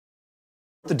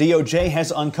The DOJ has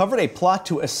uncovered a plot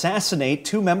to assassinate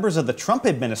two members of the Trump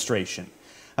administration.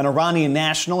 An Iranian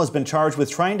national has been charged with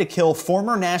trying to kill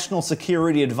former National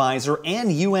Security Advisor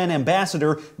and UN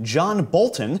Ambassador John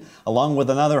Bolton, along with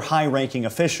another high-ranking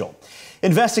official.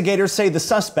 Investigators say the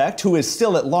suspect, who is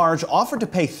still at large, offered to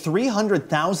pay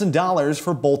 $300,000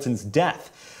 for Bolton's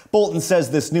death. Bolton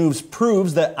says this news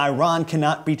proves that Iran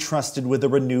cannot be trusted with a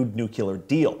renewed nuclear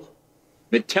deal.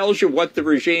 It tells you what the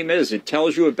regime is. It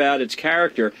tells you about its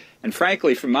character. And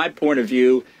frankly, from my point of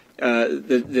view,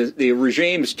 the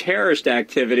regime's terrorist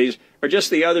activities are just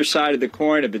the other side of the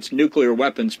coin of its nuclear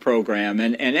weapons program.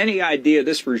 And any idea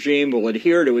this regime will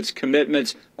adhere to its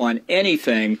commitments on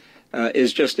anything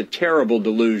is just a terrible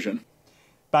delusion.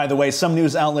 By the way, some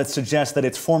news outlets suggest that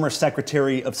it's former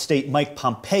Secretary of State Mike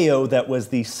Pompeo that was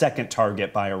the second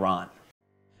target by Iran.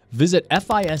 Visit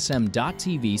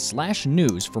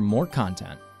FISM.tv/news for more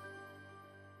content.